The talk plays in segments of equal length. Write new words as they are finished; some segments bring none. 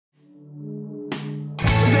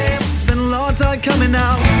hard time coming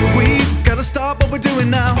out. We've gotta stop what we're doing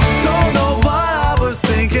now. Don't know what I was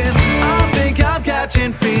thinking. I think I'm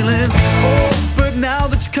catching feelings. Oh, but now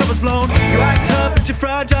that your cover's blown, you act up but you're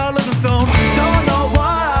fragile as a stone. Don't know what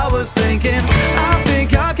I was thinking. I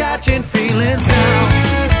think I'm catching feelings now.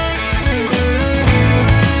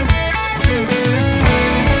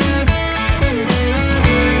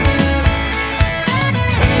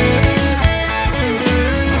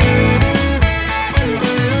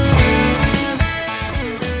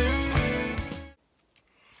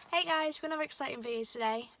 Hey guys, we've got another exciting video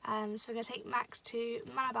today. So we're going to take Max to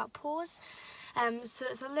Man About Paws. So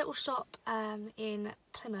it's a little shop in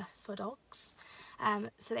Plymouth for dogs.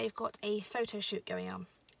 So they've got a photo shoot going on.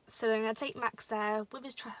 So I'm going to take Max there with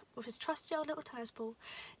his trusty old little tennis ball,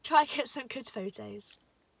 try and get some good photos.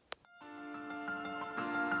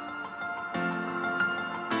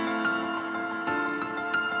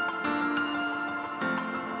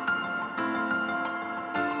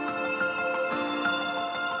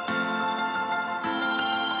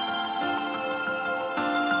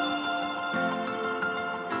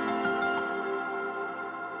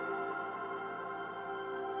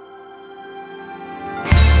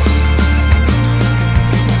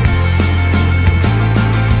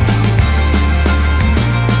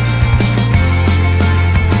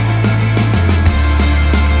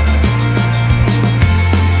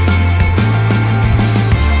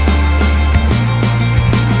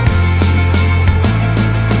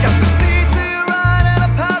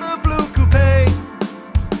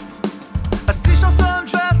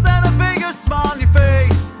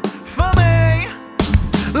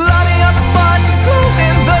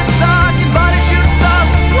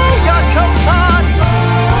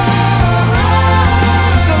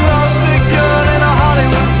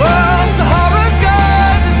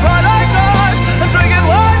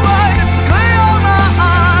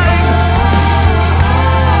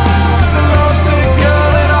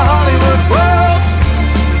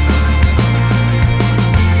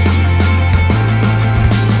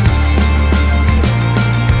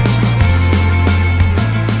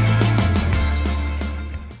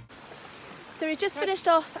 So we just finished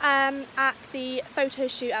off at the photo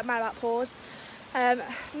shoot at Man About Paws.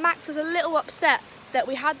 Max was a little upset that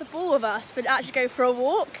we had the ball with us but actually go for a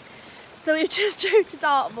walk. So we just drove to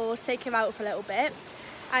Dartmoor to take him out for a little bit.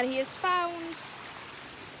 And he has found,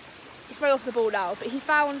 he's very off the ball now, but he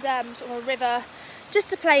found sort of a river just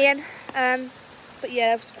to play in. But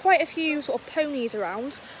yeah, there's quite a few sort of ponies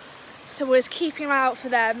around. So we're just keeping an eye out for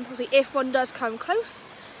them. Obviously if one does come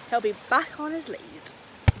close, he'll be back on his lead.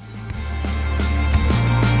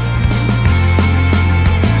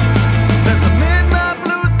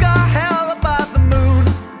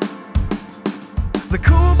 The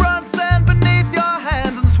cool